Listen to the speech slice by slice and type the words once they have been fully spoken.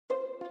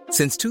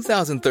Since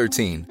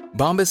 2013,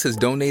 Bombas has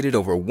donated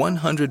over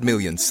 100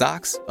 million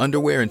socks,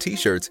 underwear, and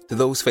T-shirts to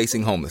those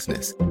facing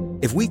homelessness.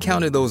 If we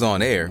counted those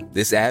on air,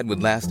 this ad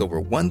would last over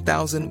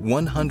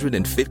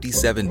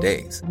 1,157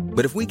 days.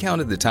 But if we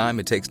counted the time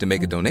it takes to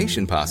make a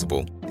donation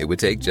possible, it would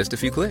take just a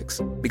few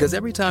clicks. Because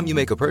every time you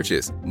make a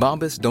purchase,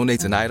 Bombas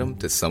donates an item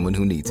to someone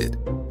who needs it.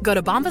 Go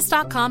to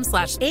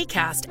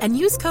bombas.com/ACAST and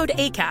use code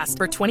ACAST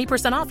for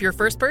 20% off your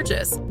first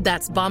purchase.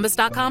 That's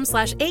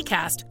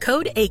bombas.com/ACAST,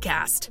 code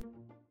ACAST.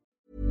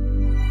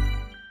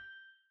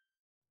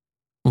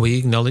 We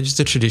acknowledge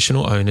the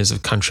traditional owners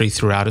of country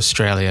throughout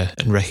Australia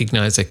and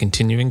recognise their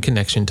continuing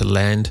connection to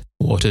land,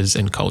 waters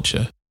and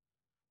culture.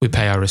 We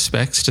pay our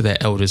respects to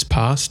their elders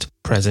past,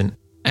 present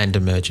and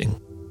emerging.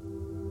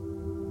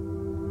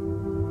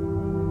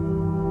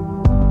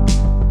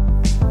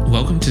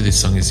 Welcome to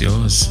This Song Is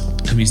Yours,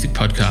 a music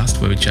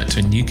podcast where we chat to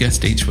a new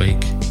guest each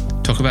week,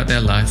 talk about their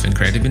life and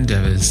creative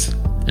endeavours,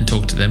 and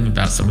talk to them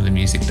about some of the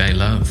music they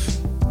love.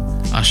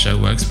 Our show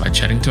works by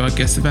chatting to our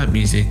guests about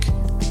music,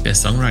 their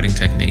songwriting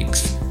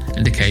techniques,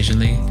 and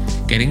occasionally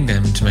getting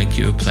them to make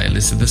you a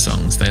playlist of the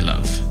songs they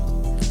love.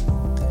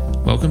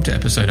 Welcome to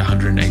episode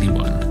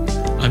 181.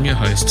 I'm your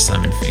host,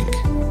 Simon Fink.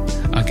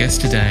 Our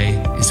guest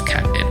today is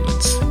Kat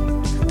Edwards.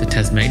 The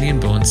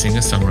Tasmanian-born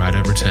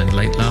singer-songwriter returned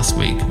late last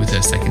week with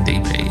her second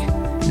EP,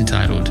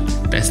 entitled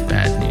Best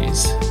Bad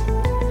News.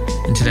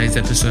 In today's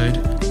episode,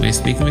 we're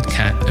speaking with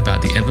Kat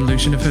about the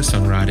evolution of her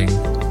songwriting,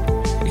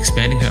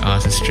 expanding her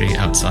artistry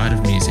outside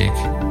of music,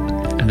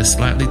 and a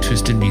slightly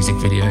twisted music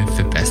video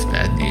for Best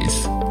Bad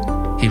News.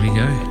 Here we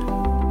go.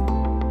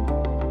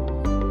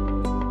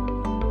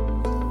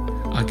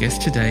 Our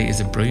guest today is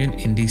a brilliant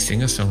indie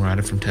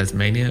singer-songwriter from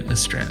Tasmania,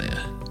 Australia.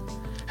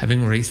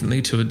 Having recently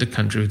toured the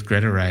country with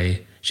Greta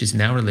Ray, she's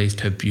now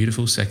released her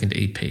beautiful second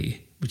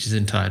EP, which is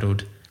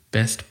entitled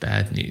Best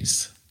Bad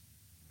News.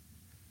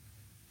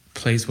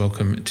 Please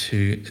welcome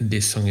to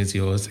This Song Is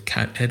Yours,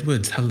 Kat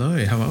Edwards.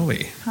 Hello, how are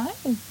we? Hi,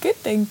 good,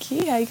 thank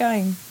you. How are you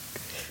going?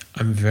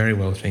 I'm very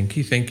well, thank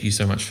you. Thank you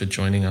so much for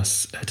joining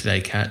us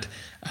today, Kat.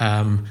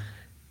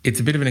 It's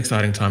a bit of an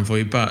exciting time for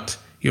you, but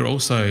you're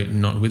also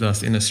not with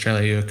us in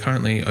Australia. You're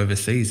currently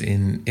overseas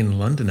in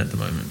London at the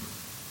moment.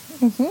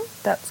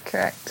 That's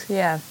correct,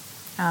 yeah.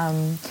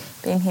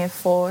 Been here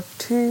for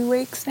 2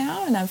 weeks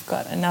now, and I've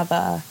got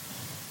another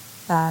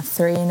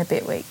 3 and a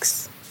bit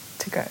weeks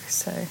to go,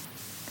 so...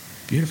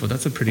 Beautiful.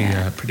 That's a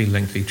pretty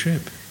lengthy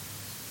trip.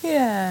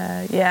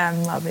 Yeah,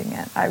 I'm loving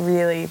it. I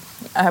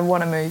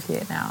want to move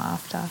here now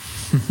after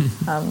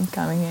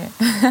coming here.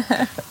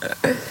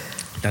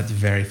 That's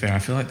very fair. I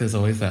feel like there's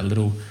always that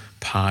little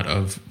part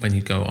of when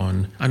you go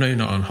on, I know you're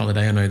not on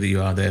holiday, I know that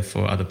you are there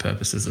for other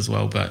purposes as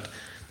well, but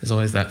there's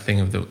always that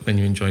thing of when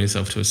you enjoy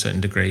yourself to a certain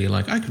degree, you're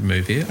like, I could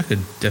move here. I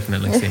could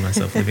definitely see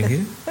myself living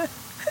here.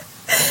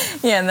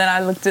 Yeah, and then I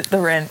looked at the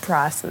rent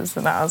prices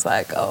and I was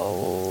like,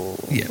 oh,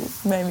 yeah,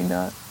 maybe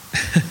not.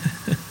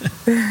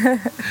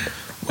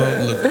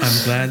 Well, look,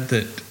 I'm glad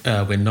that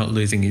we're not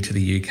losing you to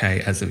the UK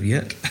as of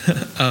yet.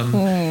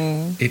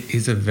 It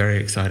is a very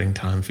exciting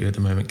time for you at the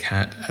moment,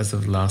 Kat. As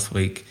of last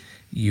week,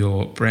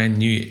 your brand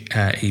new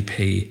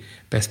EP,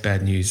 Best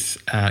Bad News,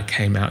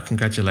 came out.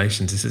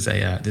 Congratulations! This is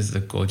a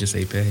gorgeous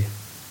EP.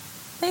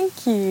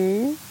 Thank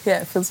you.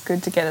 Yeah, it feels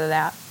good to get it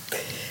out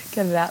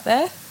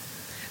there.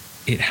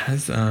 It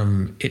has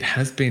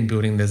been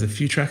building. There's a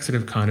few tracks that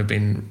have kind of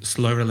been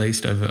slow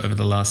released over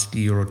the last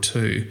year or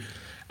two.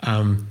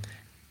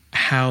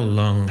 How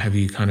long have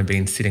you kind of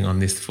been sitting on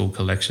this full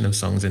collection of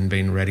songs and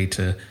been ready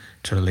to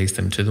release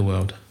them to the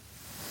world?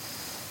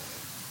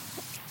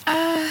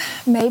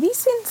 Maybe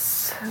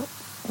since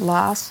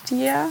last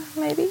year,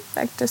 maybe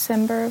like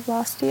December of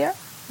last year,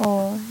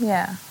 or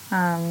yeah.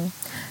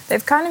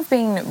 They've kind of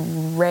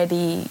been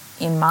ready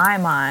in my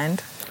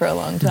mind for a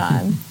long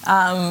time,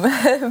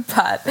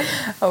 but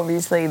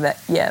obviously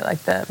like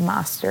the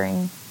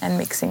mastering and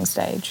mixing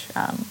stage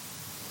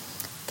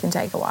can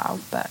take a while,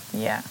 but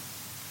yeah.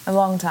 A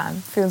long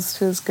time.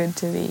 Feels good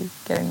to be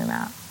getting them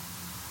out.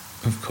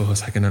 Of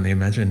course, I can only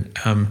imagine.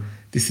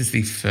 This is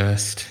the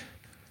first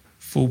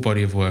full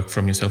body of work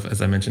from yourself.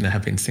 As I mentioned, there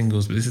have been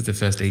singles, but this is the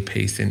first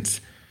EP since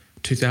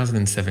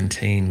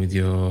 2017 with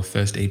your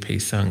first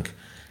EP, Sunk.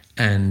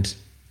 And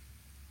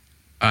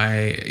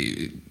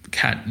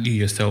Kat, you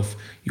yourself,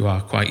 you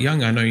are quite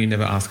young. I know you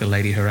never ask a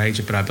lady her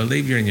age, but I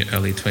believe you're in your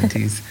early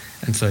 20s.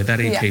 And so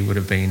that EP would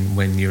have been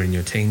when you're in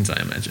your teens,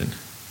 I imagine.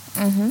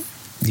 Mm-hmm.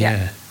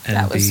 Yeah. And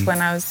that was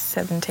when I was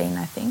 17,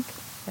 I think.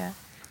 Yeah.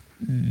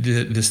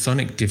 The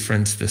sonic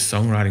difference, the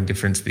songwriting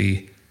difference,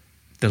 the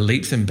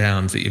leaps and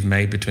bounds that you've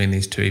made between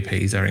these two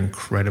EPs are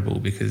incredible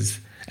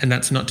and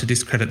that's not to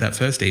discredit that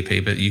first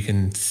EP, but you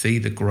can see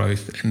the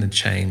growth and the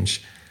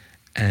change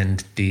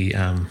and the,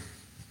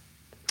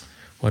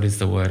 what is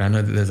the word? I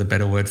know that there's a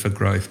better word for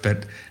growth,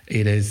 but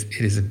it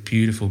is a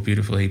beautiful,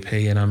 beautiful EP.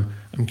 And I'm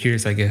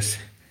curious, I guess,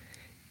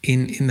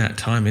 in that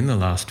time, in the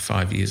last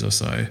 5 years or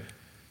so,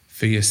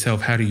 for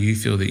yourself, how do you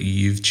feel that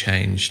you've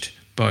changed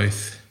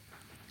both,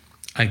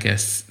 I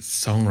guess,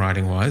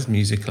 songwriting-wise,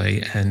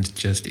 musically, and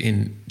just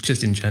in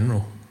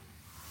general?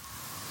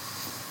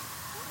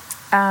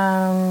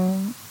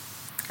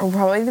 Well,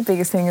 probably the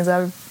biggest thing is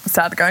I've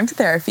started going to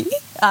therapy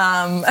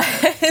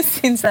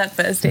since that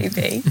first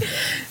EP.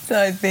 So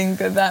I think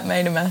that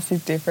made a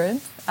massive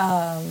difference.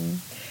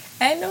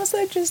 And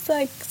also just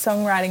like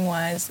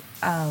songwriting-wise,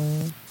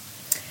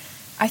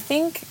 I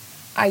think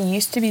I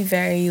used to be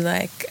very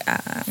like,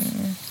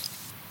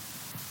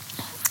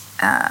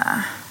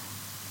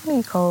 what do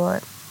you call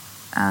it?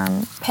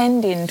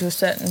 Penned into a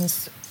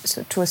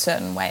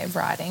certain way of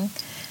writing.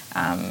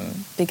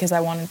 Because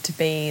I wanted to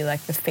be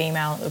like the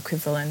female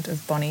equivalent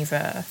of Bon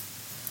Iver,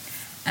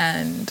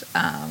 and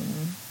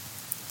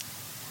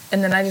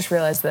then I just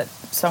realised that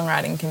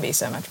songwriting can be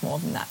so much more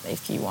than that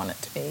if you want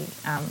it to be.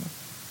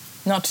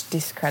 Not to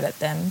discredit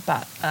them,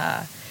 but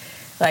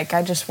like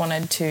I just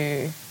wanted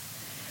to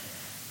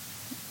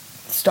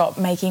stop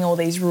making all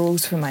these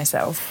rules for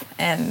myself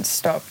and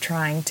stop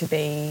trying to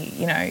be,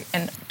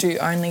 and do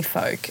only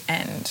folk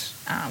and.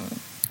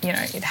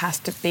 It has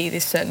to be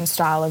this certain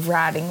style of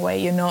writing where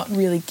you're not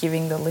really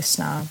giving the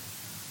listener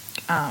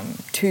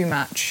too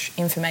much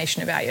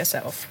information about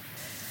yourself.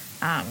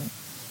 And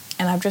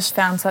I've just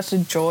found such a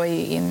joy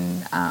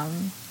in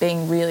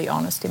being really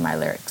honest in my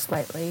lyrics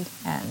lately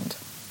and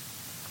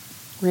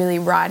really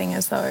writing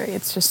as though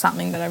it's just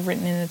something that I've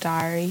written in a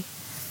diary.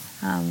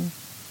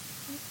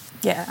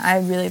 I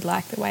really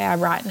like the way I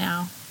write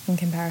now in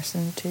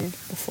comparison to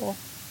before.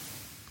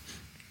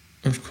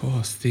 Of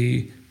course,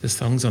 the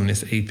songs on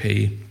this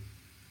EP,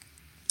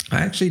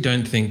 I actually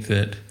don't think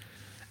that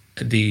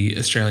the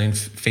Australian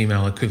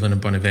female equivalent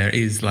of Bon Iver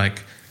is like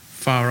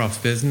far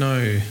off. There's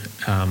no,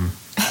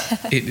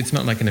 it's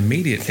not like an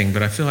immediate thing,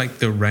 but I feel like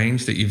the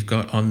range that you've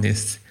got on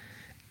this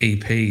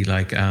EP,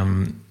 like,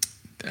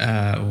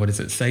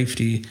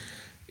 Safety,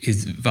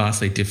 is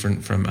vastly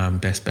different from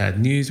Best Bad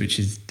News, which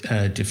is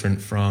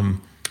different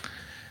from,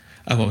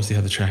 what was the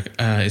other track?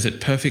 Is it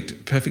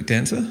Perfect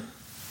Dancer?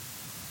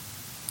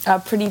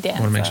 Pretty Dancer.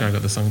 I want to make sure I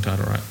got the song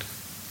title right.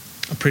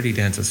 A Pretty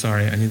Dancer,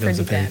 sorry. I knew there was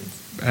a P.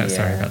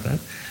 Sorry about that.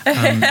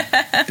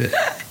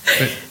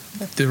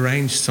 But the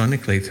range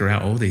sonically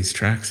throughout all these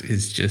tracks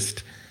is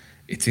just,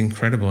 it's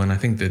incredible. And I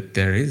think that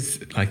there is,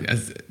 like,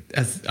 as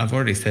I've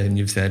already said and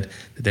you've said,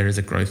 that there is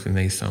a growth in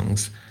these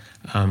songs.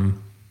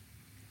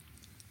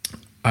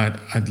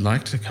 I'd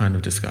like to kind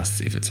of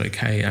discuss, if it's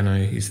okay. I know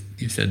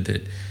you've said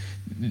that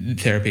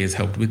therapy has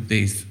helped with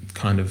these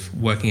kind of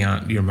working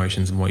out your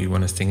emotions and what you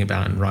want to sing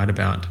about and write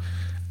about.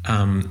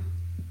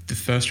 The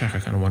first track I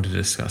kind of wanted to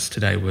discuss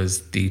today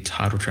was the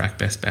title track,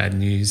 Best Bad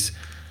News.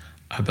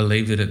 I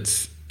believe that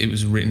it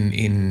was written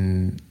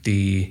in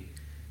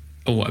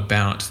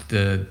about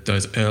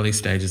those early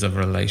stages of a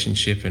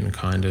relationship and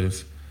kind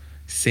of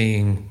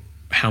seeing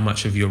how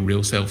much of your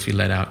real self you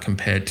let out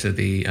compared to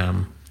the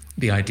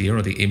idea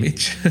or the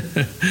image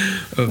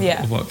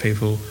of what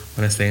people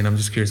want to see. And I'm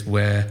just curious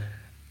where,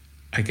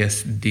 I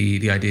guess,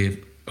 the idea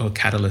or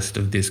catalyst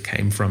of this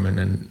came from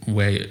and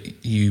where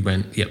you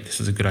went, yep, this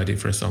is a good idea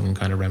for a song, and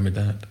kind of ran with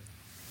that.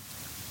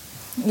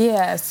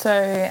 Yeah,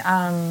 so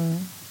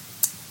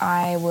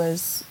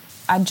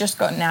I'd just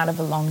gotten out of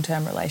a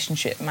long-term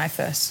relationship, my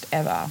first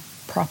ever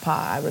proper,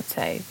 I would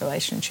say,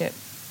 relationship.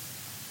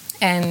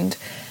 And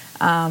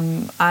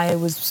I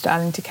was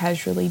starting to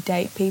casually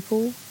date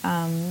people,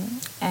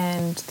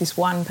 and this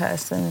one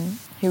person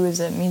who was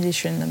a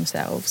musician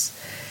themselves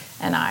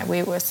and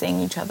we were seeing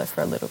each other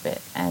for a little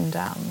bit, and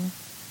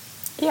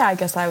I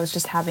guess I was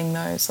just having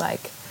those,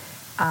 like,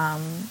 I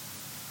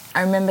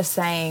remember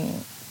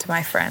saying to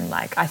my friend,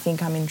 like, I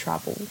think I'm in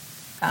trouble,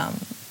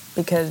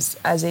 because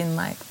as in,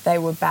 like, they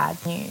were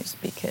bad news,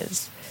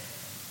 because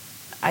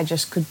I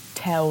just could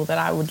tell that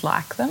I would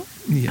like them,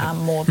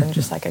 more than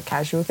just like a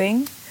casual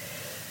thing.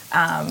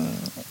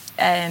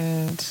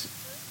 And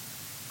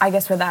I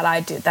guess where that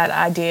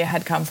idea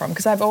had come from,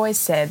 because I've always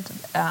said,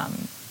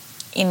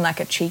 in like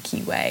a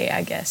cheeky way,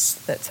 I guess,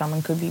 that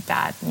someone could be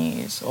bad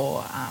news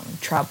or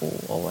trouble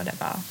or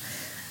whatever.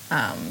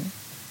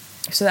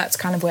 So that's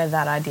kind of where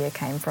that idea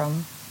came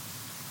from.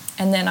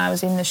 And then I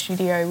was in the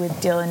studio with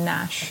Dylan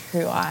Nash,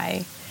 who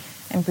I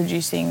am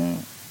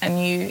producing a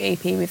new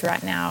EP with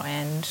right now,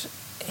 and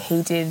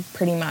he did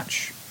pretty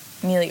much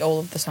nearly all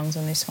of the songs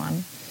on this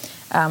one.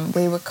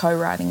 We were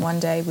co-writing one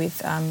day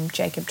with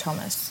Jacob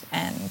Thomas,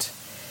 and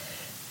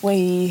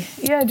we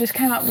just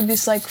came up with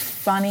this like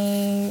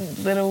funny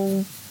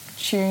little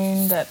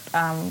tune that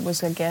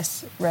was, I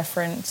guess,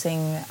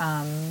 referencing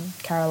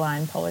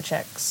Caroline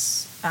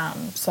Polachek's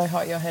So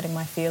Hot You're Hurting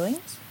My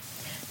Feelings.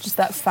 Just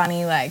that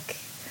funny, like,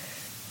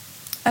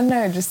 I don't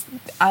know, just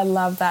I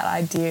love that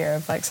idea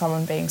of like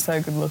someone being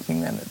so good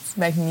looking that it's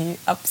making you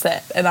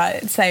upset,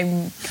 and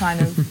same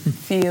kind of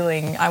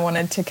feeling I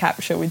wanted to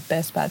capture with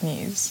Best Bad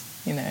News,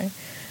 you know.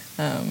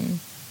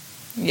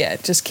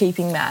 Just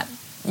keeping that,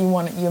 you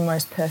want your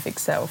most perfect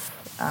self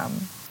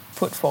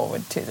put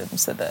forward to them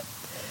so that,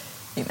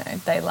 you know,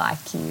 they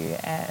like you,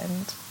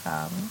 and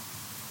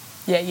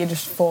you're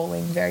just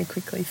falling very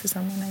quickly for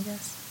someone, I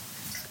guess.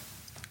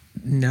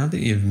 Now that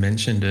you've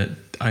mentioned it,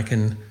 I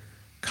can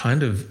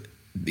kind of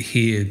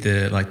hear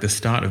the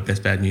start of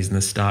Best Bad News and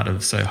the start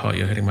of So Hot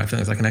You're Hurting My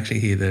Feelings. I can actually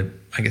hear the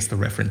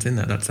reference in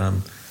that. That's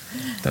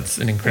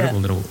an incredible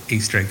little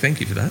Easter egg. Thank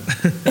you for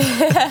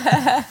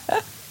that.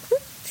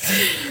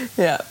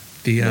 Yeah.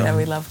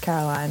 We love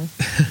Caroline.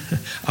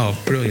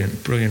 Oh,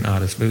 brilliant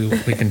artist.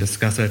 We can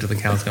discuss her till the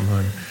cows come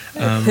home.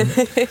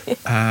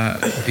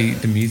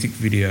 The music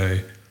video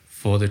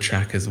for the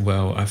track as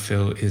well, I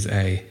feel is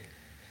a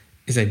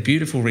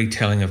beautiful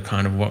retelling of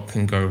kind of what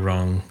can go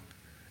wrong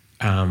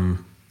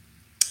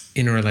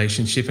in a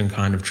relationship and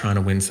kind of trying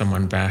to win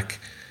someone back,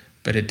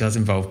 but it does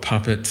involve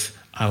puppets.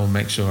 I will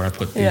make sure I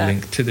put the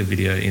link to the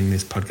video in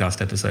this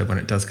podcast episode when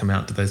it does come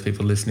out to those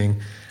people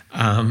listening.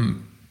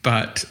 And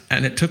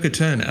it took a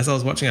turn. As I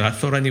was watching it, I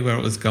thought I knew where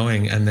it was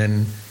going, and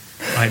then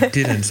I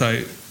didn't.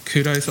 So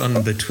kudos on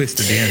the twist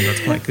at the end.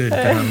 That's quite good.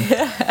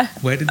 But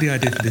where did the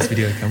idea for this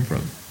video come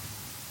from?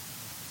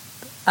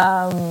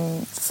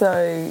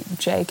 So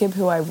Jacob,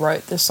 who I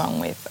wrote the song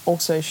with,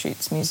 also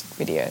shoots music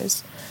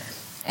videos.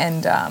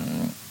 And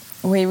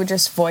we were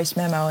just voice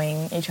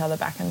memoing each other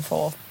back and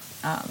forth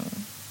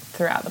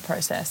throughout the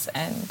process.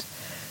 And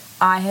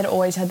I had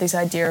always had this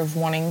idea of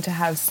wanting to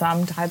have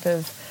some type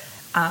of,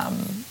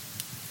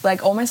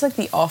 almost like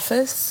The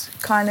Office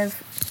kind of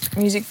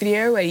music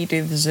video where you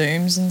do the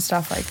zooms and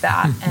stuff like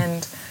that.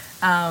 And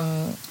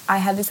I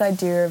had this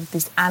idea of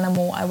this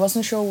animal. I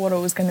wasn't sure what it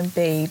was going to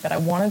be, but I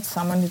wanted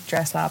someone to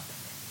dress up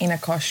in a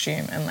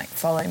costume and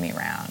follow me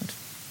around.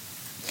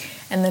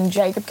 And then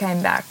Jacob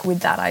came back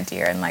with that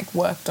idea and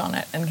worked on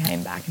it and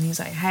came back and he's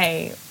like,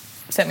 hey,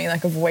 sent me a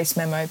voice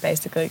memo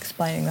basically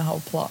explaining the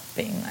whole plot,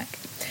 being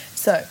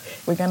so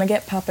we're going to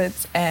get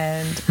puppets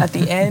and at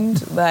the end,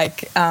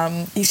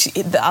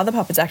 the other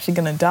puppet's actually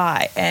going to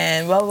die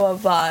and blah, blah,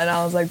 blah. And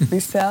I was like,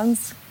 this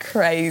sounds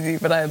crazy,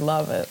 but I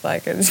love it.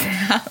 It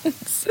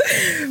sounds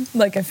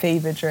like a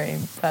fever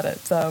dream, but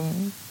it's, I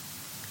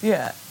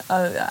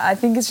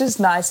think it's just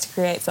nice to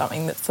create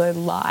something that's so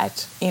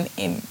light in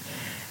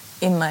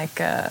I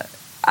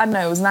don't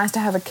know, it was nice to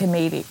have a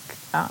comedic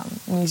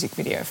music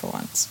video for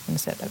once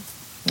instead of,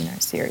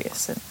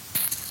 serious. And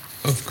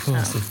Of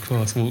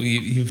course. Well,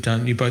 you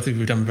both of you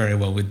have done very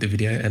well with the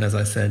video, and as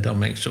I said, I'll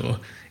make sure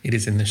it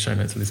is in the show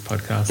notes of this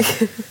podcast.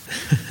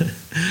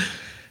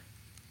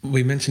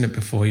 We mentioned it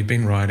before, you've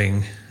been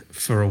writing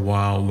for a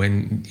while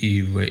when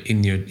you were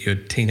in your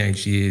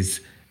teenage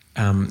years.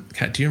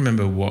 Kat, do you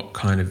remember what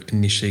kind of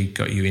initially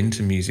got you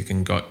into music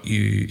and got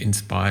you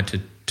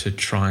inspired to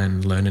try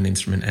and learn an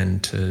instrument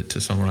and to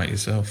songwrite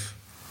yourself?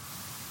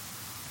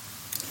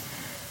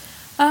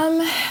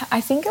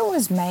 I think it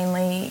was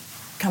mainly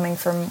coming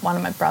from one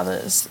of my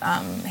brothers.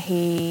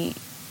 He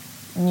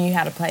knew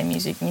how to play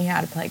music, knew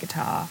how to play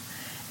guitar,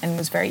 and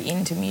was very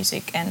into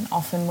music, and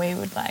often we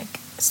would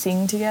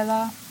sing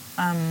together.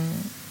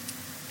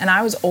 And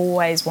I was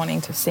always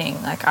wanting to sing.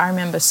 I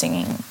remember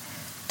singing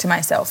to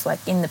myself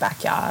in the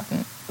backyard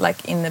and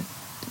in the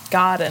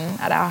garden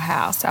at our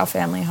house, our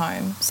family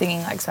home,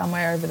 singing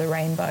Somewhere Over the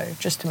Rainbow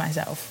just to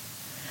myself.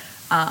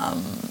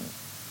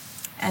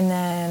 And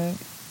then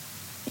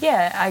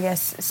I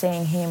guess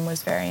seeing him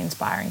was very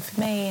inspiring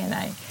for me, and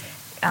I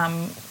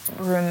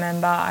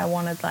remember I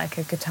wanted a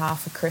guitar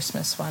for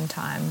Christmas one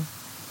time,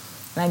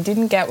 and I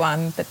didn't get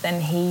one, but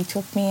then he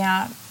took me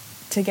out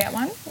to get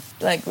one.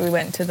 We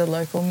went to the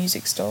local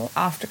music store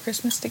after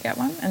Christmas to get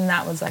one, and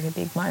that was a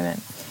big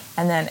moment.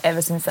 And then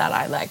ever since that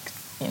I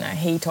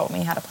he taught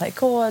me how to play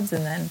chords,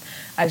 and then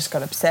I just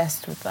got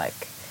obsessed with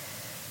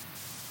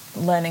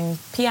learning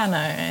piano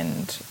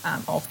and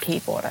or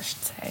keyboard I should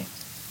say.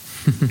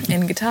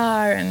 And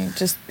guitar, and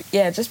just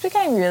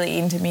became really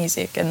into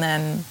music. And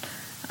then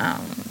I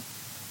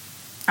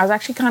was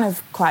actually kind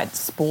of quite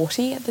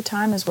sporty at the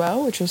time as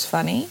well, which was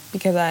funny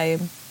because I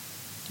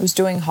was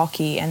doing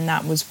hockey and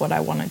that was what I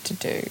wanted to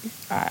do.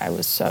 I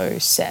was so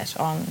set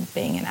on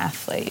being an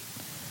athlete.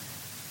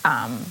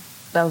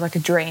 That was a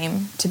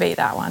dream to be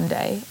that one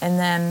day. And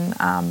then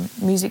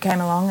music came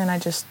along and I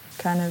just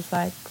kind of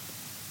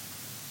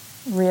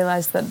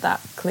realised that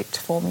clicked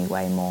for me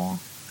way more.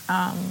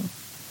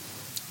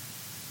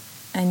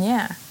 And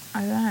I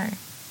don't know.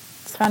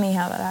 It's funny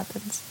how that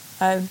happens.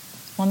 I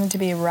wanted to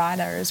be a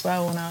writer as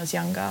well when I was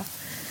younger.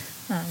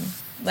 I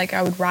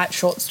would write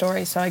short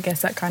stories, so I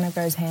guess that kind of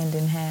goes hand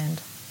in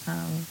hand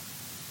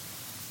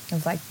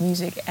of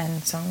music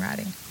and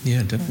songwriting.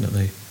 Yeah,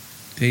 definitely.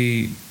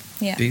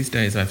 These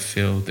days I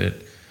feel that...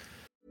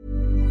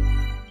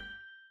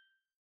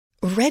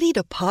 Ready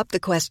to pop the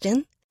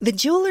question? The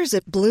jewelers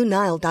at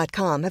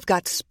BlueNile.com have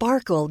got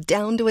sparkle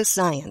down to a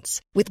science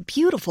with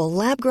beautiful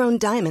lab-grown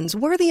diamonds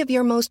worthy of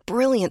your most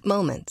brilliant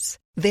moments.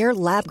 Their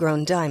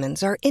lab-grown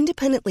diamonds are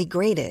independently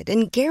graded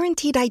and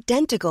guaranteed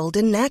identical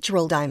to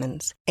natural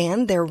diamonds,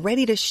 and they're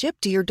ready to ship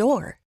to your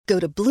door. Go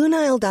to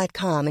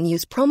BlueNile.com and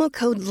use promo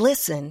code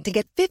LISTEN to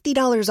get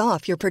 $50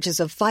 off your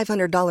purchase of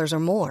 $500 or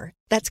more.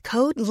 That's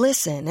code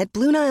LISTEN at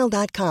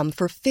BlueNile.com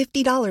for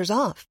 $50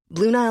 off.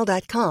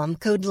 BlueNile.com,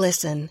 code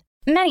LISTEN.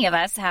 Many of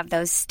us have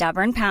those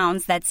stubborn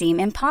pounds that seem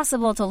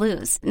impossible to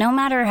lose, no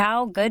matter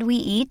how good we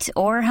eat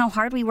or how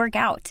hard we work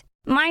out.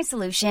 My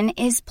solution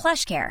is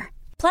PlushCare.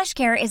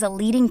 PlushCare is a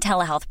leading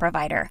telehealth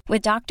provider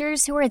with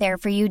doctors who are there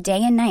for you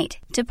day and night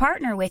to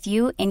partner with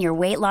you in your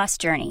weight loss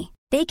journey.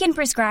 They can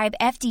prescribe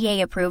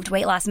FDA-approved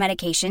weight loss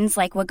medications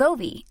like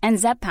Wegovy and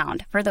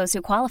Zepbound for those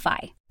who qualify.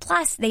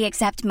 Plus, they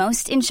accept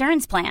most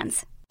insurance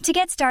plans. To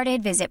get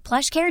started, visit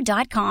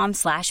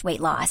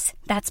plushcare.com/weightloss.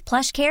 That's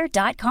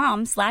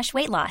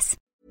plushcare.com/weightloss.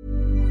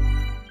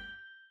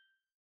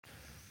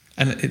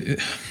 And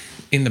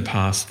in the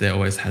past, there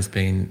always has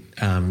been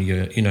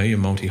your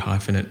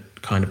multi-hyphenate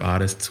kind of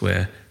artists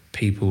where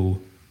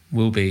people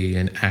will be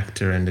an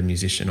actor and a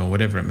musician or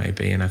whatever it may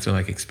be. And I feel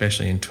like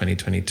especially in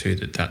 2022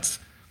 that's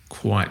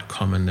quite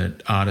common,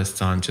 that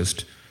artists aren't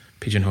just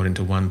pigeonholed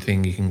into one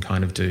thing. You can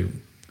kind of do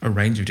a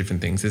range of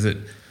different things. Is it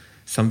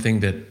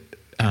something that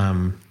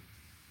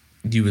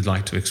you would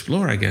like to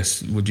explore, I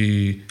guess? Would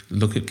you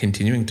look at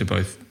continuing to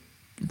both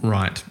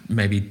write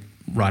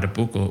a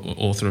book or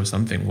author of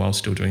something while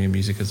still doing your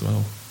music as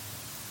well?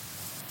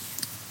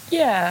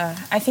 Yeah,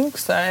 I think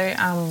so.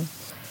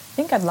 I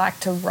think I'd like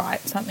to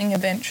write something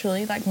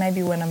eventually, like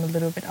maybe when I'm a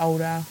little bit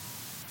older.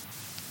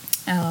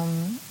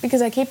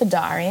 Because I keep a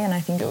diary, and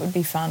I think it would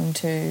be fun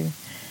to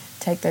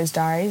take those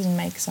diaries and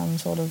make some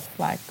sort of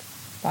like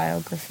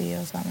biography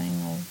or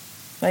something, or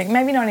like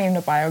maybe not even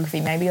a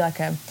biography, maybe like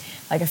a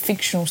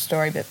fictional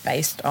story but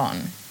based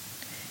on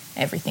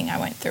everything I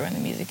went through in the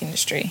music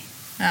industry,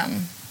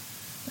 and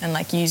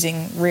like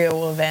using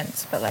real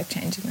events but like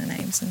changing the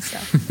names and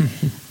stuff.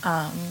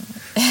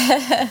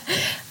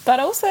 But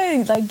also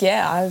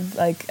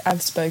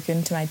I've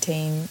spoken to my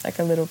team like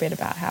a little bit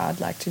about how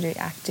I'd like to do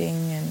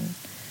acting, and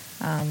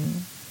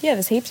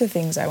there's heaps of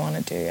things I want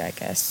to do, I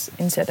guess,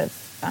 instead of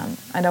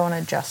I don't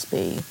want to just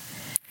be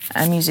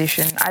a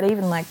musician. I'd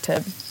even like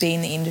to be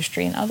in the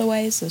industry in other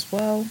ways as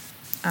well,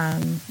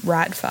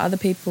 write for other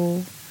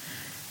people.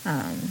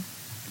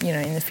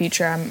 In the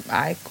future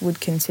I would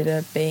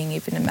consider being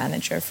even a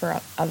manager for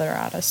other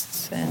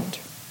artists, and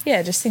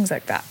just things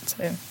like that.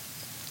 So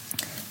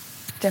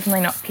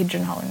definitely not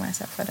pigeonholing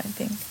myself, I don't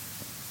think.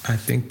 I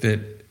think that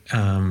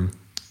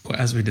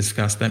as we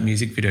discussed, that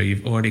music video,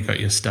 you've already got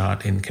your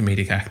start in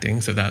comedic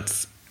acting, so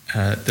that's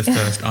the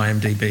first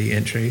IMDb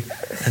entry,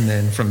 and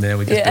then from there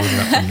we just build it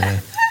up from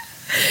there.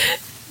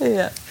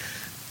 Yeah.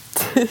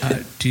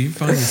 Do you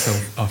find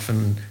yourself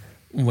often,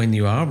 when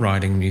you are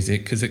writing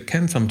music, because it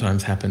can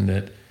sometimes happen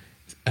that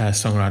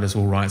songwriters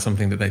will write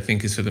something that they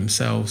think is for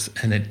themselves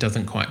and it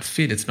doesn't quite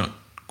fit, it's not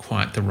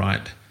quite the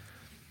right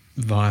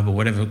vibe or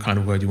whatever kind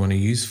of word you want to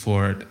use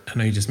for it. I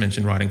know you just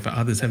mentioned writing for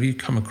others. Have you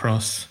come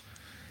across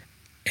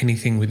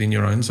anything within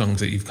your own songs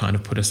that you've kind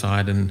of put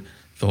aside and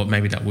thought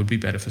maybe that would be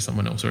better for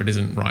someone else, or it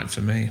isn't right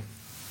for me?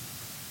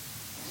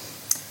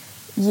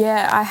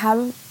 Yeah, I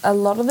have. A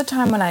lot of the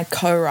time when I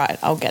co-write,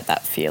 I'll get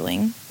that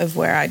feeling of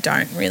where I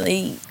don't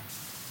really,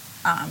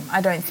 I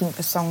don't think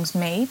the song's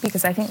me,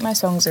 because I think my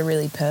songs are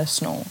really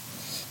personal.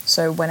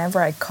 So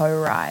whenever I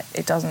co-write,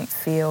 it doesn't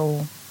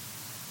feel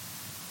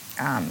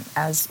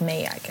as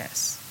me, I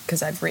guess,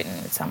 because I've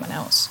written with someone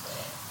else.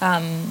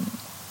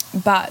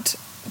 But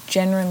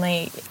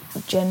generally,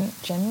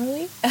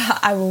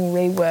 I will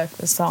rework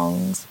the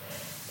songs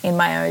in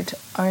my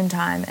own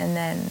time, and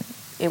then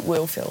it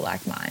will feel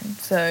like mine.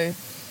 So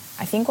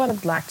I think what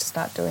I'd like to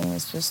start doing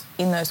is just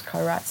in those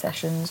co-write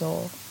sessions,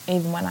 or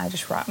even when I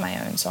just write my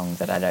own song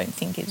that I don't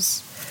think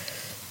is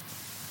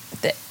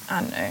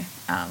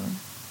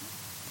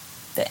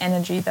the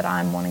energy that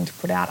I'm wanting to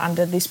put out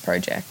under this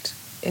project.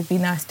 It'd be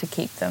nice to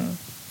keep them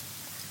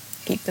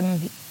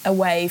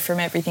away from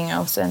everything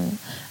else, and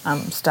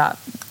start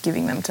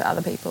giving them to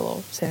other people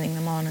or sending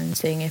them on and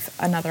seeing if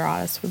another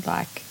artist would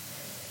like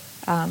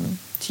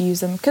to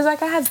use them. Because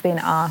like I have been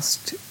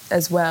asked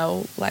as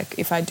well, like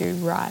if I do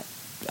write,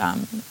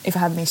 if I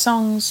have any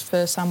songs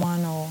for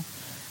someone or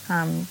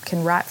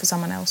can write for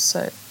someone else.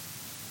 So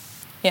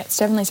yeah, it's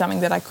definitely something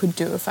that I could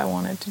do if I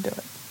wanted to do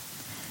it.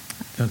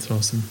 That's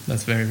awesome.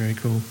 That's very, very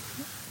cool.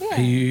 Yeah.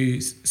 Are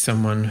you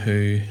someone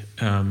who,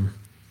 are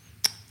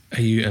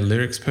you a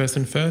lyrics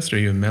person first, or are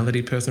you a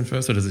melody person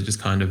first, or does it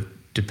just kind of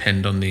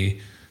depend on the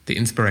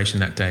inspiration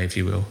that day, if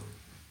you will?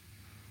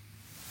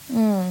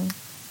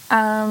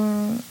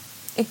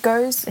 It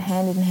goes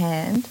hand in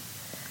hand.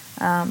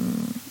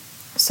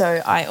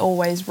 So I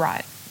always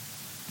write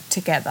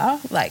together,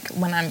 like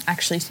when I'm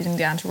actually sitting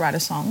down to write a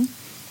song,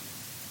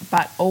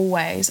 but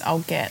always I'll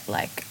get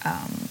like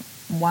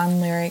one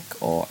lyric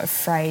or a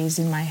phrase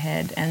in my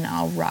head, and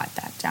I'll write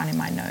that down in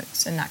my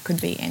notes, and that could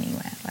be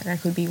anywhere. Like I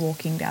could be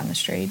walking down the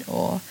street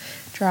or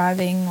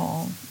driving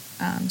or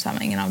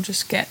something, and I'll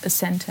just get a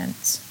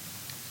sentence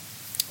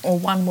or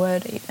one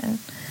word even.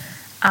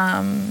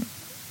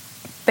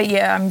 But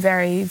yeah, I'm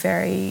very,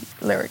 very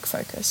lyric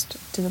focused,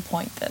 to the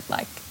point that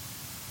like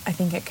I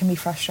think it can be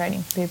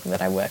frustrating for people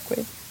that I work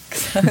with.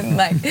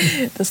 Like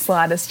the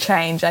slightest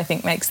change I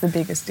think makes the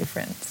biggest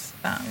difference.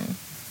 But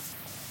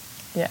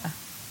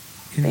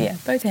yeah,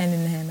 both hand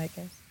in hand, I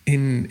guess.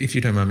 If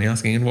you don't mind me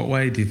asking, in what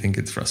way do you think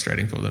it's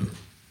frustrating for them?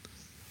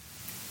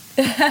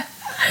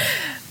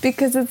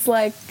 Because it's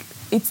like,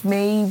 it's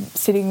me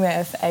sitting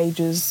there for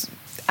ages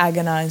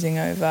agonising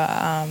over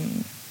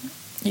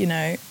you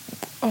know,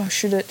 oh,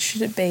 should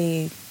it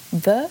be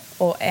the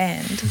or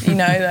and? You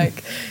know,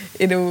 like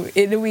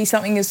it'll be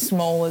something as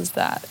small as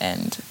that,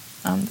 and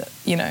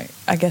you know,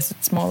 I guess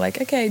it's more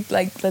like, okay,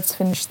 like let's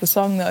finish the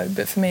song though.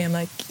 But for me, I'm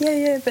like,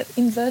 yeah, but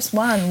in verse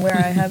 1 where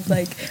I have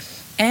like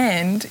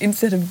and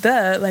instead of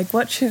the, like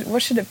what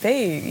should it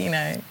be? You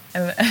know,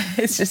 and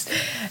it's just,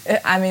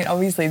 I mean,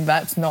 obviously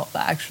that's not the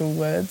actual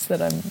words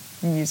that I'm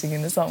using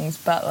in the songs,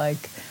 but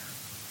like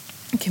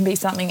it can be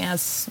something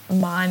as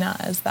minor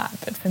as that.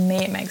 But for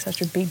me, it makes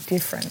such a big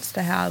difference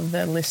to how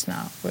the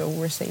listener will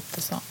receive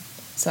the song.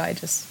 So I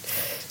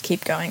just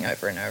keep going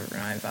over and over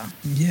and over.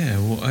 Yeah,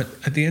 well,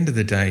 at the end of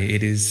the day,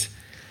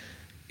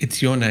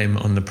 it's your name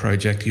on the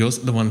project. You're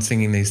the one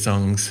singing these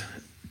songs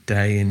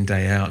day in,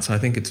 day out. So I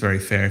think it's very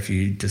fair if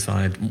you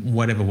decide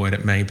whatever word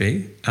it may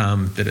be,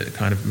 that it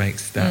kind of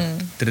makes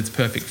that it's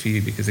perfect for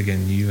you, because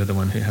again, you are the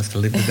one who has to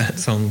live with that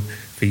song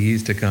for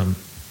years to come.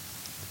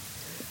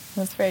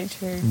 That's very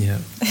true. Yeah.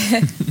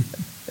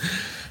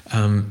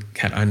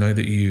 Kat, I know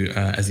that you,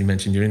 as you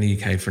mentioned, you're in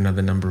the UK for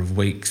another number of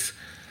weeks.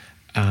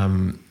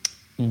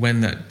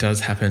 When that does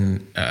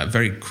happen, a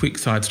very quick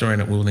side story,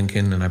 and it will link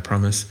in, and I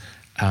promise,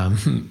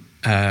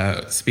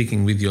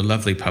 speaking with your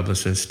lovely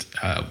publicist,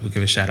 we'll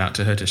give a shout out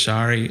to her, to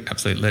Shari,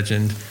 absolute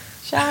legend.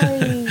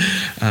 Shari.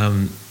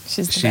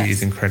 She's the she best.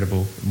 is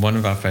incredible. One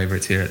of our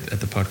favourites here at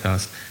the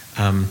podcast.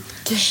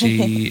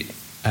 She,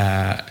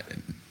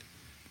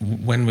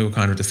 when we were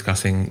kind of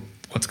discussing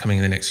what's coming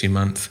in the next few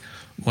months,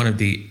 one of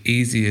the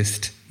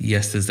easiest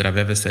yeses that I've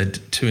ever said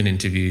to an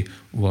interview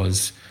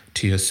was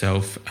to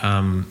yourself.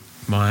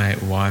 My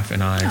wife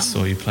and I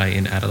saw you play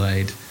in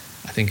Adelaide,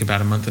 I think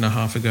about a month and a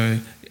half ago,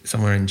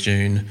 somewhere in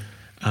June,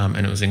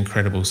 and it was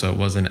incredible. So it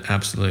was an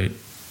absolute,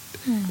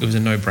 it was a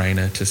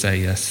no-brainer to say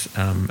yes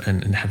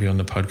and have you on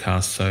the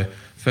podcast. So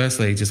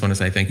firstly, just want to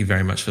say thank you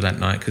very much for that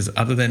night, because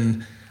other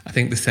than, I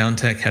think the sound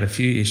tech had a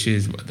few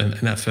issues in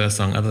that first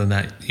song, other than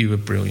that, you were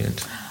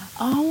brilliant.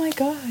 Oh my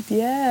God,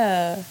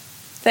 yeah.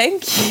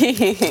 Thank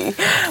you.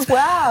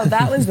 Wow,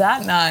 that was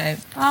that night.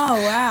 Oh,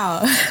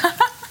 wow.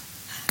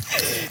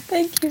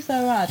 Thank you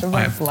so much. I'm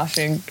like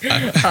blushing.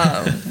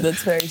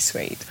 That's very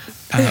sweet.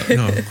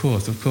 No, of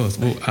course.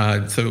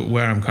 Well, so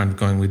where I'm kind of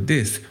going with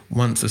this,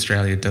 once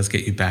Australia does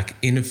get you back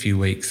in a few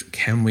weeks,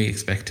 can we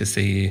expect to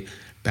see you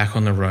back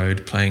on the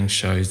road playing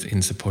shows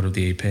in support of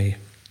the EP?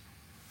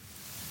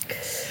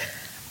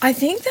 I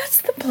think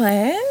that's the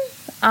plan.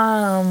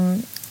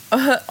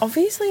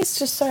 Obviously, it's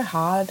just so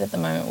hard at the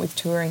moment with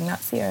touring.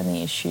 That's the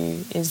only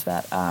issue, is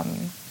that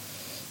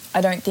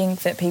I don't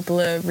think that people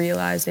are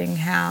realising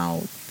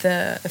how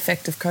the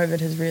effect of COVID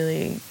has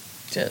really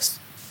just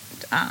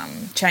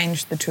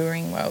changed the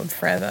touring world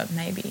forever,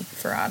 maybe,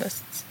 for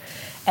artists.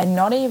 And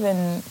not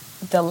even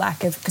the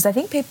lack of... Because I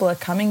think people are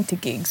coming to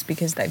gigs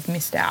because they've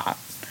missed out.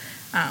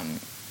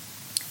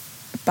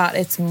 But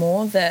it's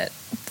more that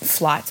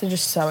flights are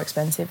just so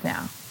expensive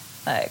now.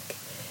 Like...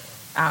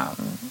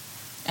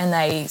 and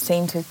they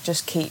seem to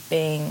just keep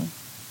being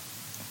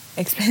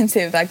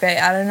expensive. Like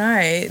I don't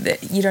know,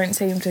 that you don't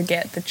seem to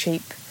get the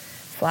cheap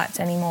flights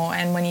anymore.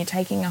 And when you're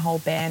taking a whole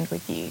band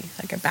with you,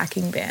 like a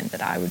backing band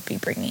that I would be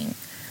bringing,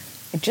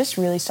 it just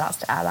really starts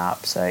to add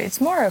up. So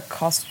it's more a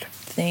cost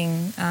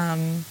thing.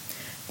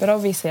 But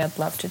obviously I'd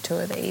love to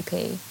tour the EP,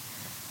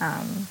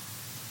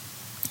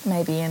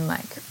 maybe in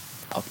like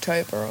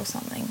October or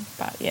something.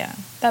 But yeah,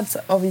 that's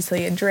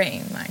obviously a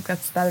dream. Like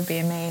that'd be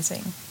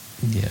amazing.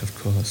 Yeah, of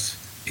course.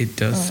 It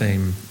does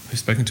seem, we've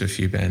spoken to a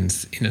few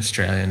bands in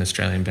Australia and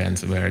Australian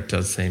bands where it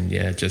does seem,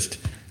 just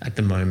at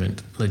the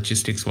moment,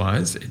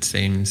 logistics-wise, it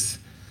seems,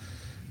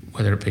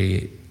 whether it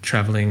be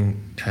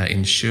travelling,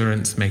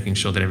 insurance, making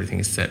sure that everything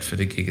is set for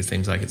the gig, it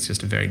seems like it's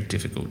just a very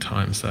difficult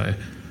time. So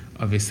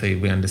obviously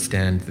we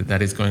understand that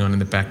that is going on in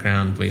the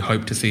background. We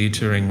hope to see you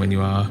touring when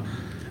you are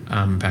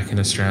back in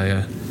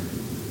Australia.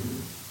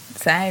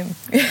 Same.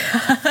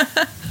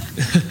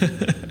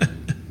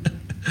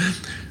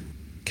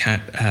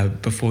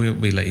 Kat, before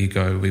we let you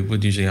go, we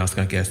would usually ask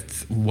our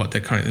guests what they're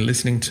currently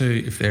listening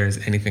to, if there is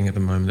anything at the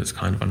moment that's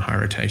kind of on high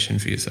rotation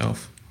for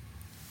yourself.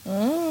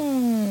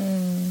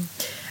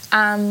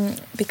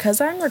 Because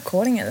I'm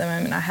recording at the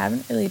moment, I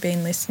haven't really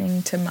been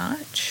listening to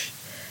much.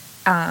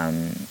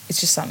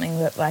 It's just something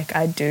that like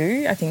I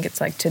do. I think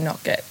it's like to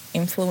not get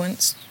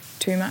influenced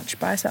too much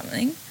by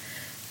something.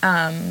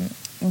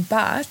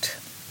 But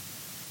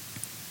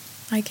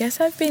I guess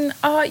I've been,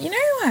 you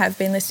know who I have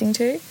been listening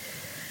to?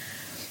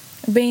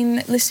 I've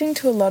been listening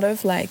to a lot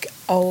of like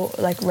old,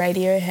 like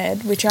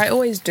Radiohead, which I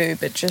always do,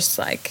 but just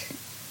like,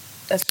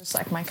 that's just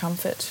like my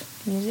comfort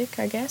music,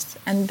 I guess.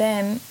 And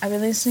then I've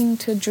been listening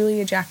to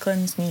Julia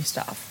Jacquelin's new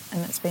stuff,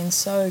 and it's been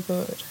so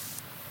good.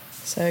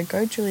 So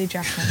go Julia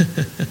Jacqueline.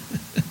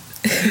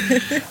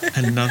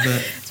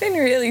 It's been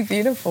really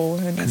beautiful.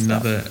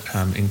 Another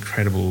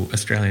incredible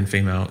Australian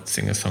female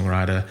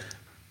singer-songwriter.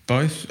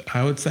 Both,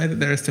 I would say that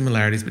there are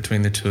similarities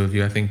between the two of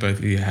you. I think both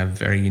of you have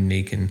very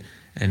unique and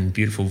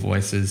beautiful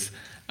voices.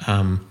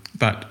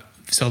 But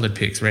solid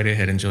picks,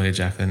 Radiohead and Julia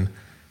Jacqueline,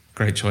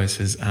 great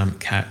choices.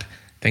 Kat,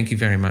 Thank you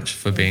very much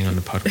for being on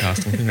the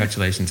podcast, and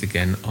congratulations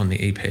again on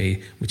the EP,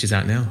 which is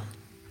out now.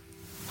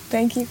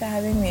 Thank you for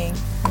having me.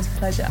 It was a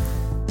pleasure.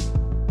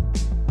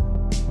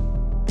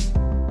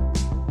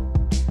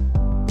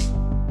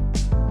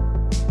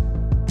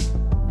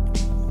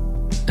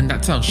 And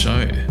that's our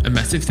show. A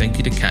massive thank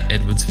you to Kat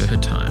Edwards for her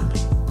time.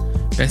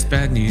 Best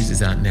Bad News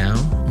is out now,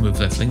 and we've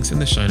left links in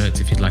the show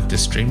notes if you'd like to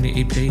stream the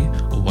EP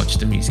or watch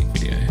the music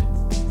video.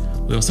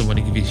 We also want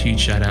to give a huge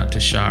shout out to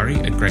Shari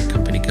at Great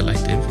Company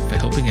Collective for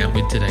helping out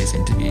with today's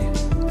interview.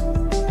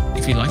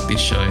 If you like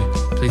this show,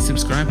 please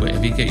subscribe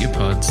wherever you get your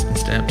pods and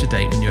stay up to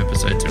date when new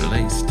episodes are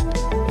released.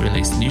 We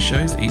release new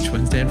shows each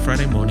Wednesday and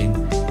Friday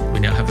morning.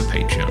 We now have a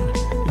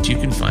Patreon, which you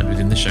can find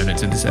within the show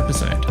notes of this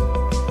episode.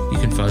 You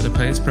can follow the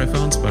player's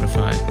profile on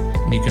Spotify,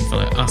 and you can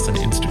follow us on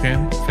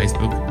Instagram,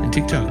 Facebook, and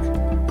TikTok.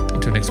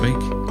 Until next week,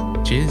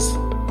 cheers.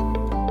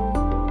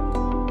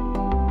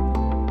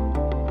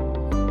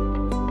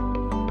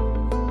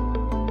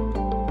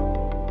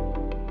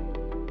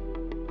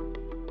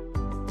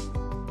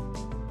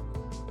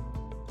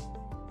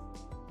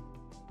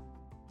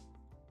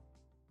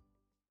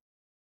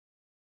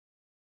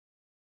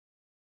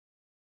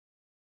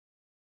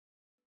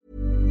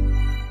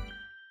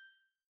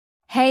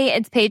 Hey,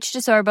 it's Paige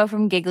DeSorbo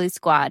from Giggly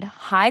Squad.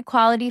 High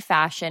quality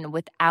fashion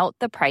without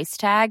the price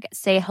tag.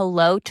 Say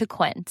hello to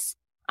Quince.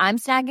 I'm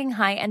snagging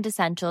high-end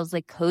essentials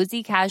like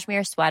cozy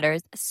cashmere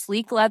sweaters,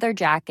 sleek leather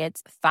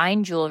jackets,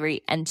 fine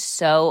jewelry, and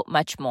so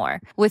much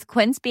more. With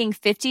Quince being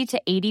 50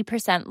 to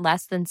 80%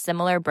 less than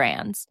similar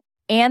brands.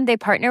 And they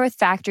partner with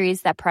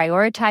factories that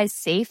prioritize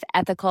safe,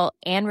 ethical,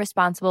 and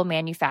responsible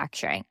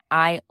manufacturing.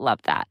 I love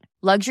that.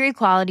 Luxury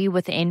quality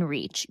within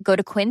reach. Go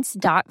to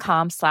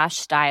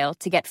quince.com/style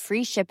to get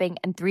free shipping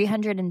and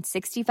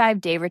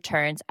 365-day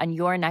returns on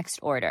your next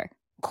order.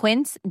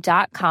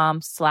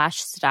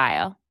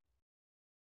 Quince.com/style.